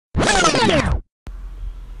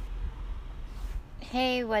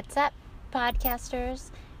Hey, what's up, podcasters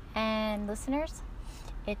and listeners?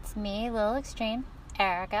 It's me, Lil Extreme,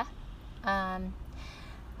 Erica.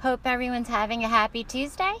 Hope everyone's having a happy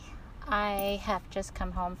Tuesday. I have just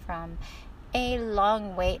come home from a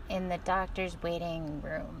long wait in the doctor's waiting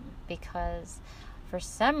room because for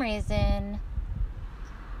some reason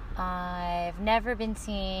I've never been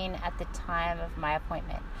seen at the time of my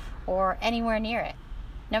appointment or anywhere near it,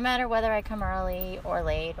 no matter whether I come early or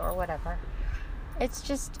late or whatever. It's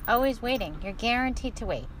just always waiting. You're guaranteed to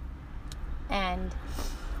wait. And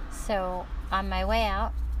so on my way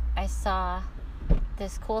out, I saw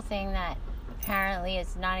this cool thing that apparently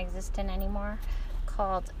is non-existent anymore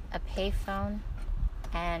called a payphone.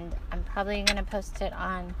 And I'm probably going to post it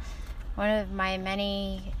on one of my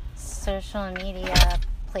many social media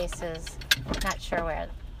places. Not sure where,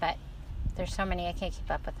 but there's so many I can't keep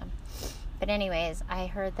up with them. But anyways, I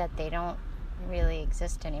heard that they don't really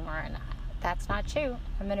exist anymore, and that's not true.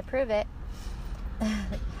 I'm going to prove it.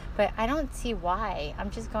 But I don't see why. I'm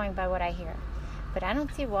just going by what I hear. But I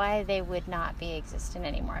don't see why they would not be existent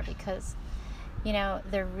anymore because,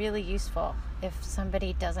 they're really useful if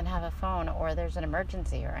somebody doesn't have a phone or there's an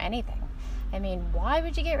emergency or anything. I mean, why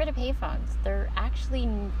would you get rid of payphones? They're actually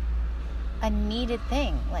a needed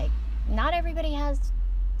thing. Like, not everybody has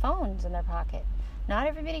phones in their pocket. Not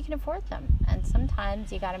everybody can afford them. And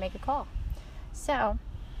sometimes you got to make a call. So,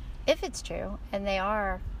 if it's true, and they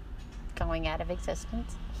are going out of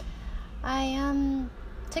existence, I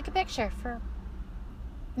took a picture for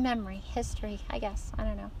memory, history, I guess. I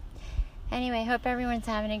don't know. Anyway, hope everyone's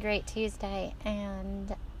having a great Tuesday,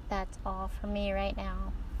 and that's all for me right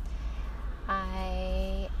now.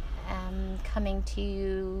 I am coming to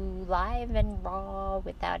you live and raw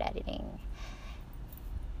without editing.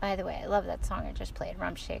 By the way, I love that song I just played,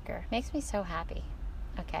 Rump Shaker. Makes me so happy.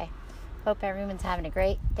 Okay. Hope everyone's having a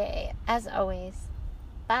great day. As always,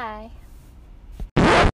 bye.